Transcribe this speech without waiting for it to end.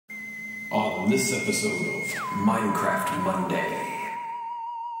on this episode of Minecraft Monday.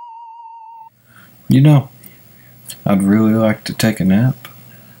 You know, I'd really like to take a nap,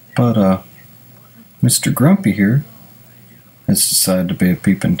 but Mr. Grumpy here has decided to be a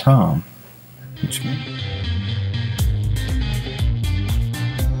peeping Tom, which means...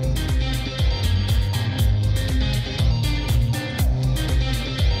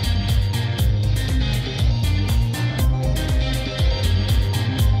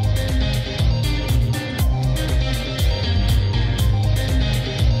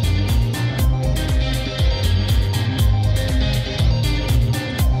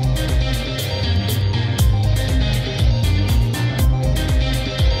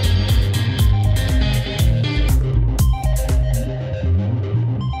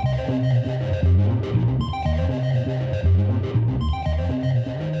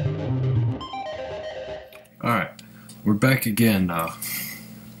 Alright, we're back again.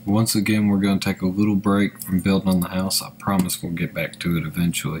 Once again, we're going to take a little break from building on the house. I promise we'll get back to it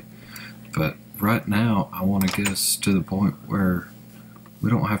eventually. But right now, I want to get us to the point where we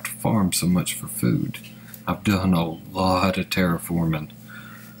don't have to farm so much for food. I've done a lot of terraforming,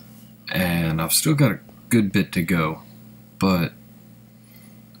 and I've still got a good bit to go. But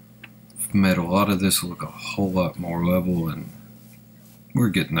I've made a lot of this look a whole lot more level, and we're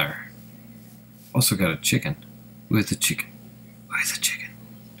getting there. Also got a chicken. With a chicken. With a chicken.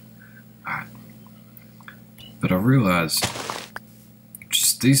 Alright. But I realized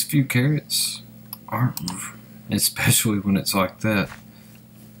just these few carrots aren't, especially when it's like that,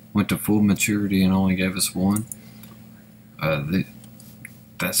 went to full maturity and only gave us one.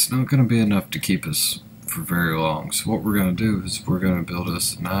 That's not going to be enough to keep us for very long. So what we're going to do is we're going to build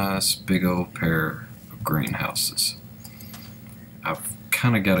us a nice big old pair of greenhouses. I've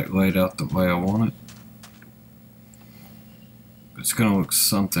kind of got it laid out the way I want it. But it's going to look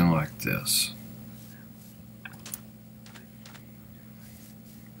something like this.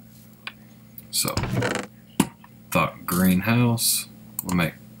 So, thought greenhouse will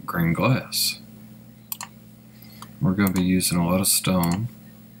make green glass. We're going to be using a lot of stone.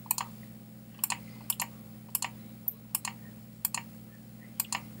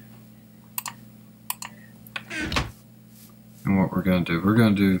 And what we're going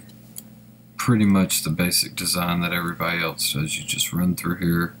to do pretty much the basic design that everybody else does. You just run through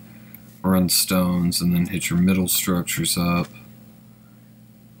here, run stones, and then hit your middle structures up,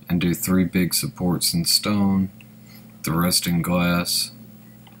 and do 3 big supports in stone, the rest in glass.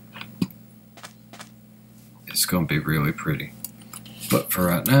 It's going to be really pretty. But for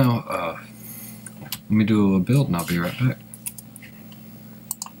right now, let me do a little build and I'll be right back.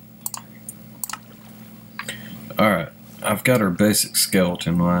 Alright. I've got our basic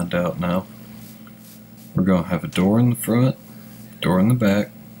skeleton lined out now. We're going to have a door in the front, door in the back,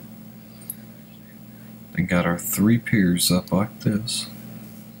 then got our 3 piers up like this.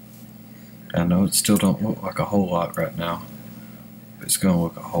 I know it still don't look like a whole lot right now, but it's going to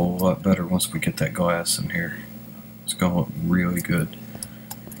look a whole lot better once we get that glass in here. It's going to look really good.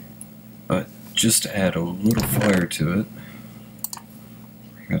 But just to add a little flair to it,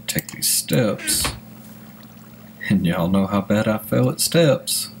 I'm going to take these steps. And y'all know how bad I fail at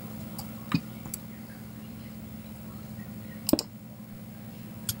steps.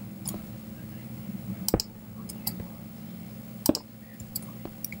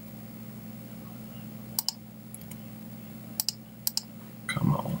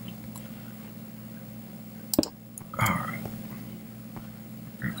 Come on. Alright.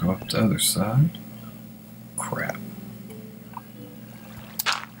 We're gonna go up the other side. Crap.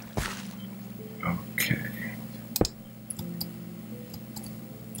 Okay.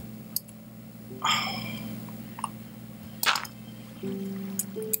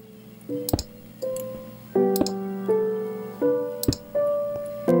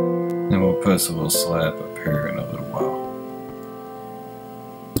 Then we'll put us a little slab up here in a little while.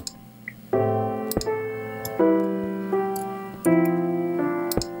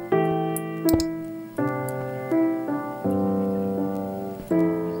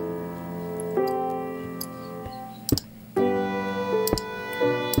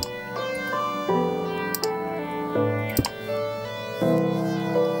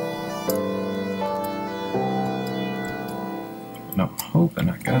 And I'm hoping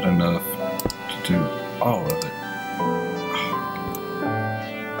I got enough to do all of it.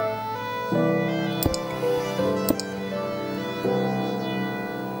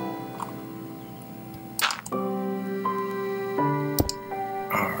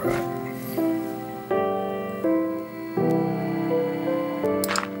 Alright.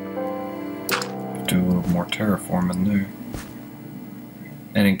 Do a little more terraforming there.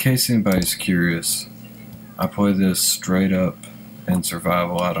 And in case anybody's curious, I play this straight up in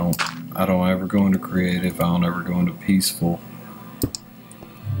survival. I don't ever go into creative. I don't ever go into peaceful.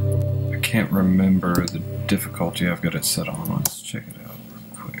 I can't remember the difficulty I've got it set on. Let's check it out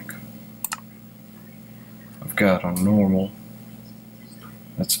real quick. I've got on normal.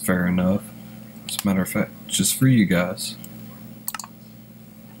 That's fair enough. As a matter of fact, just for you guys.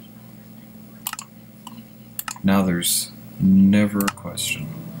 Now there's never a question.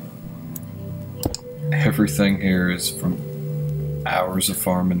 Everything here is from hours of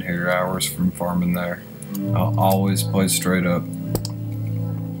farming here, hours from farming there. I'll always play straight up.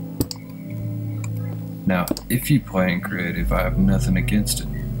 Now, if you play in creative, I have nothing against it.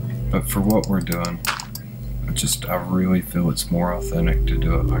 But for what we're doing, I really feel it's more authentic to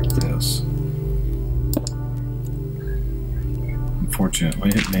do it like this.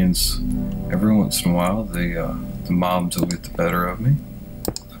 Unfortunately, it means every once in a while the mobs will get the better of me.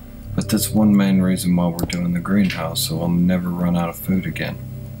 But that's one main reason why we're doing the greenhouse, so I'll never run out of food again.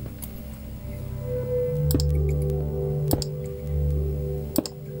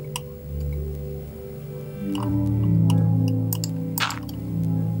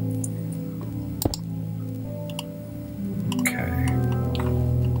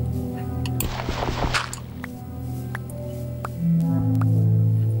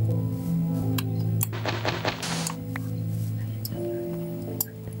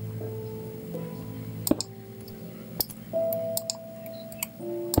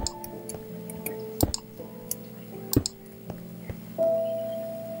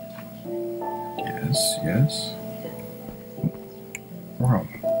 Yes. We're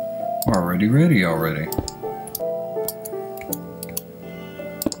already ready already.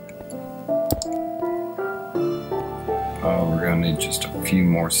 Oh, we're gonna need just a few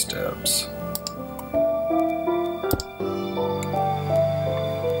more steps.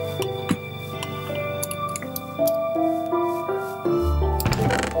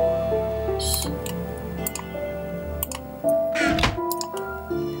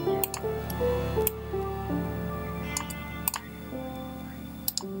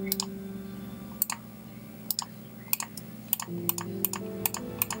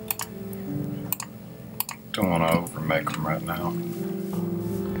 Don't want to overmake them right now.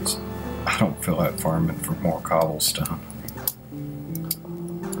 I don't feel like farming for more cobblestone.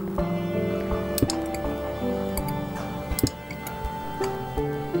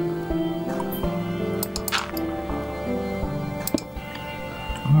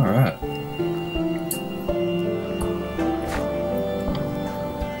 Alright.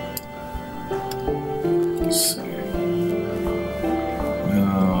 Let's see.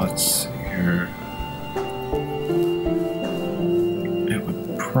 Now, let's see here. It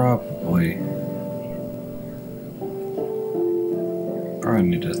would probably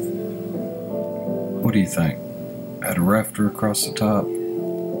need to. What do you think? Add a rafter across the top?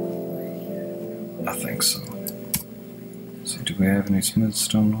 I think so. Let's see, do we have any smooth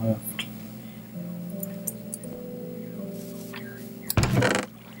stone left?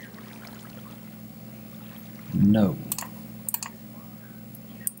 No.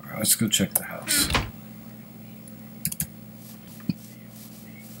 Alright, let's go check the house.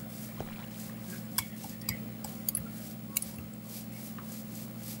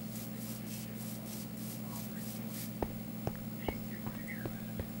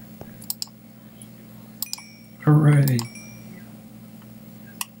 Hooray!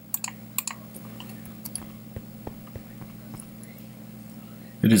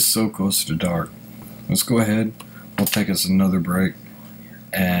 It is so close to dark. Let's go ahead. We'll take us another break.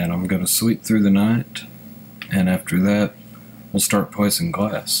 And I'm going to sleep through the night. And after that, we'll start placing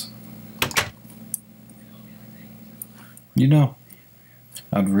glass. You know,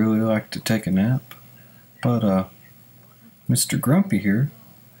 I'd really like to take a nap. But, Mr. Grumpy here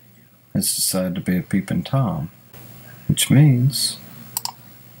has decided to be a peeping Tom, which means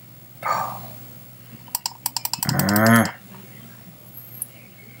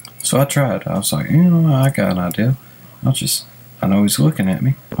so I tried. I was like, I got an idea. I know he's looking at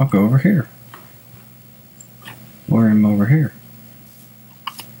me. I'll go over here. Lure him over here.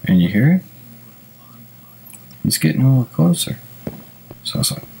 And you hear it? He's getting a little closer. So I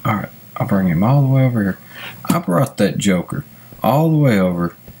was like, alright, I'll bring him all the way over here. I brought that joker all the way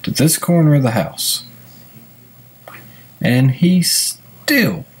over to this corner of the house. And he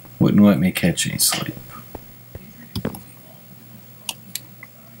still wouldn't let me catch any sleep.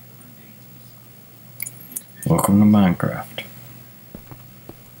 Welcome to Minecraft.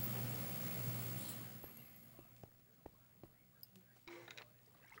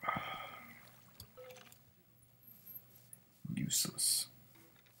 Useless.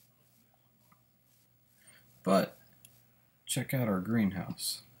 But check out our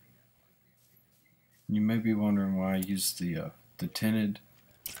greenhouse. You may be wondering why I use the tinted.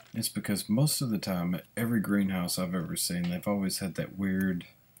 It's because most of the time, every greenhouse I've ever seen, they've always had that weird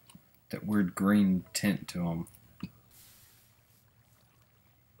green tint to them.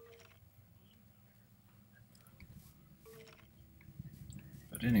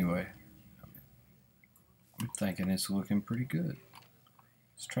 But anyway, I'm thinking it's looking pretty good.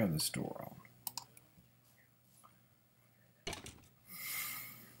 Let's try this door on.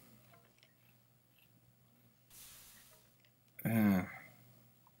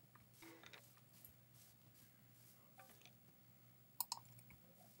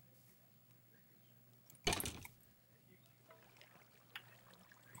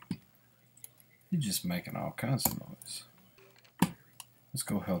 He's just making all kinds of noise. Let's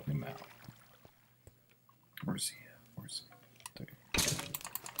go help him out. Where's he at? Where's he?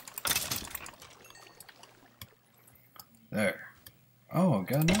 There. Oh, I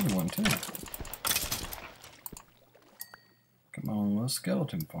got another one too. Come on, little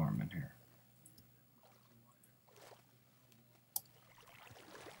skeleton farm in here.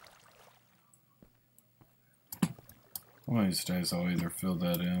 One of these days I'll either fill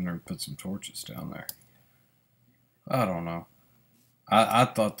that in or put some torches down there. I don't know. I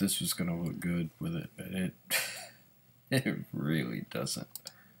thought this was going to look good with it, but it really doesn't.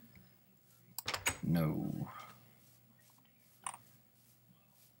 No.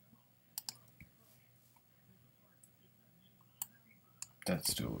 That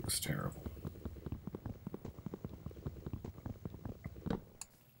still looks terrible.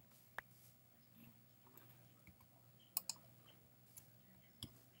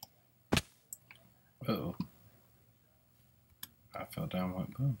 Uh-oh. I fell down,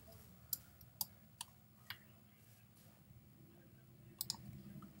 went boom.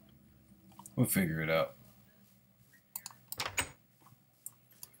 We'll figure it out.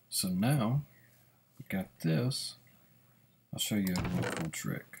 So now, we got this. I'll show you a real cool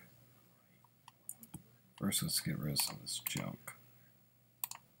trick. First, let's get rid of some of this junk.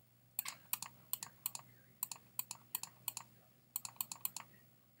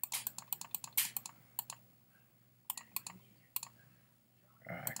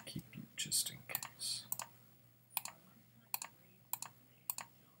 I keep you just in case.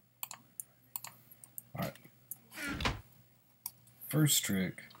 Alright. First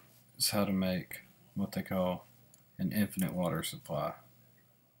trick is how to make what they call an infinite water supply.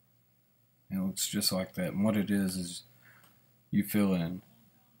 And it looks just like that. And what it is you fill in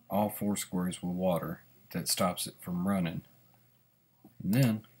all 4 squares with water that stops it from running. And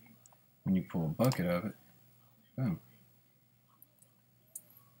then, when you pull a bucket of it, boom.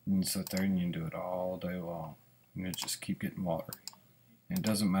 And you sit there and you can do it all day long. And you just keep getting water. And it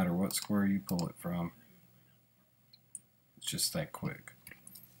doesn't matter what square you pull it from. It's just that quick.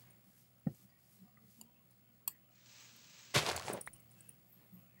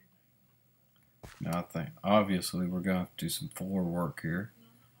 Now I think, obviously, we're going to have to do some floor work here.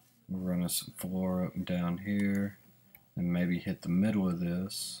 We're running some floor up and down here. And maybe hit the middle of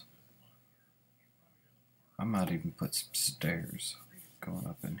this. I might even put some stairs going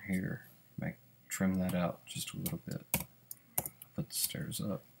up in here. Trim that out just a little bit. Put the stairs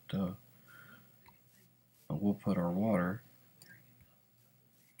up, duh. But we'll put our water,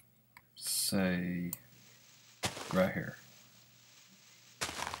 say, right here.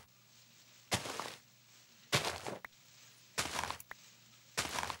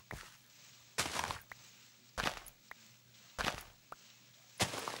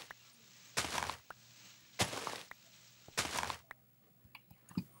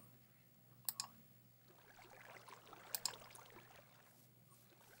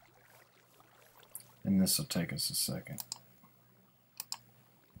 And this will take us a second.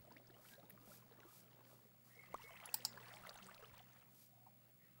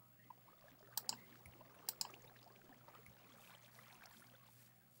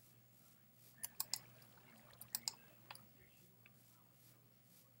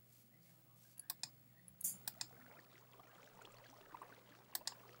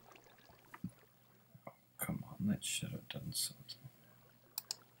 Oh, come on, that should have done something.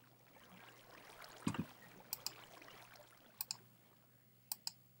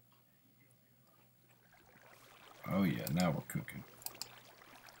 Oh yeah, now we're cooking.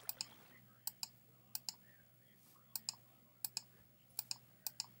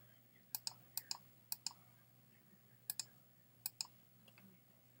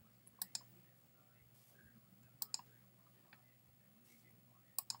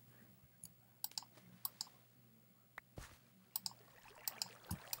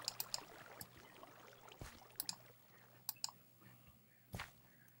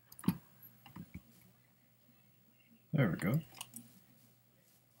 There we go.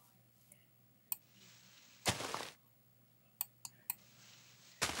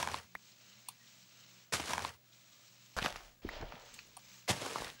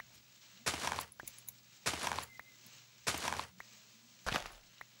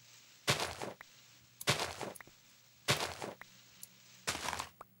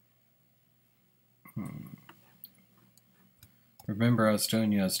 Remember I was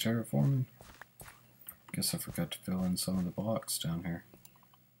telling you I was terraforming? Guess I forgot to fill in some of the blocks down here.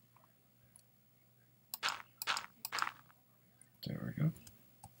 There we go.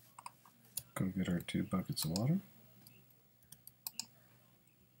 Go get our 2 buckets of water.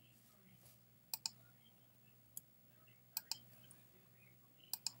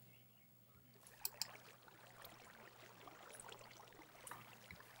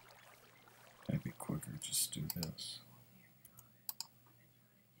 Maybe quicker just do this.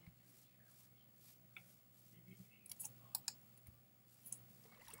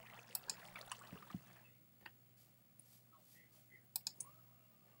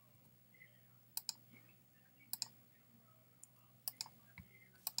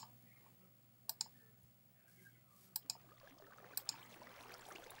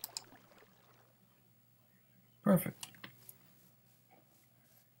 Perfect.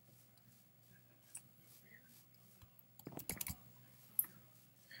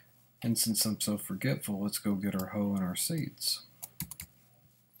 And since I'm so forgetful, let's go get our hoe and our seeds.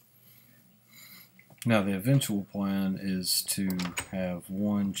 Now the eventual plan is to have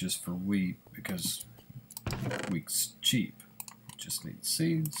one just for wheat because wheat's cheap. Just need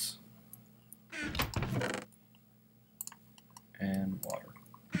seeds and water.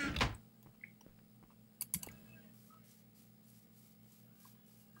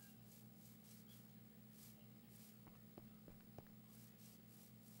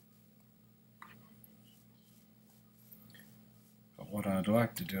 But what I'd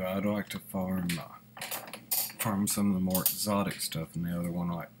like to do, I'd like to farm some of the more exotic stuff, and the other one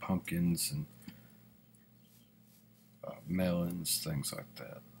like pumpkins and melons, things like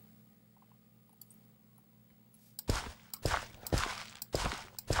that.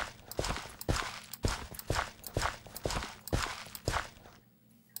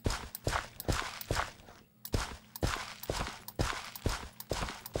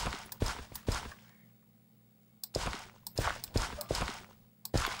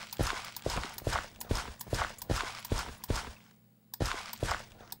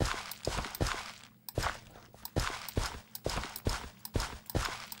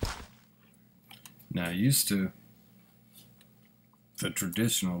 Now, the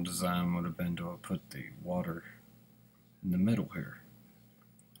traditional design would have been to have put the water in the middle here.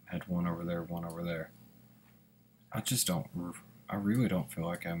 Had one over there, one over there. I really don't feel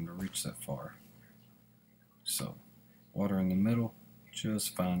like having to reach that far. So, water in the middle,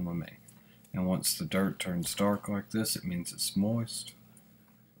 just fine with me. And once the dirt turns dark like this, it means it's moist.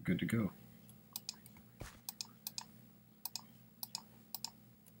 Good to go.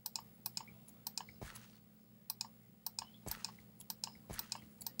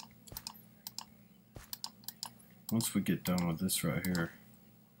 Once we get done with this right here,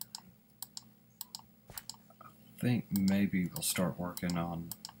 I think maybe we'll start working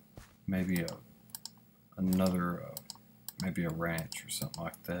on maybe maybe a ranch or something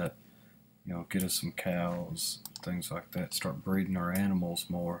like that. You know, get us some cows, things like that. Start breeding our animals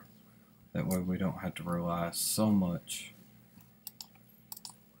more. That way we don't have to rely so much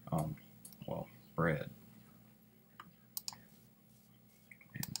on, well, bread.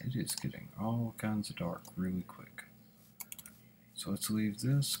 It is getting all kinds of dark really quick. So let's leave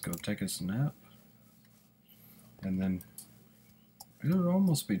this, go take us a nap, and then it'll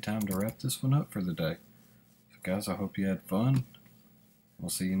almost be time to wrap this one up for the day. So guys, I hope you had fun.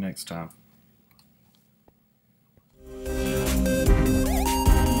 We'll see you next time.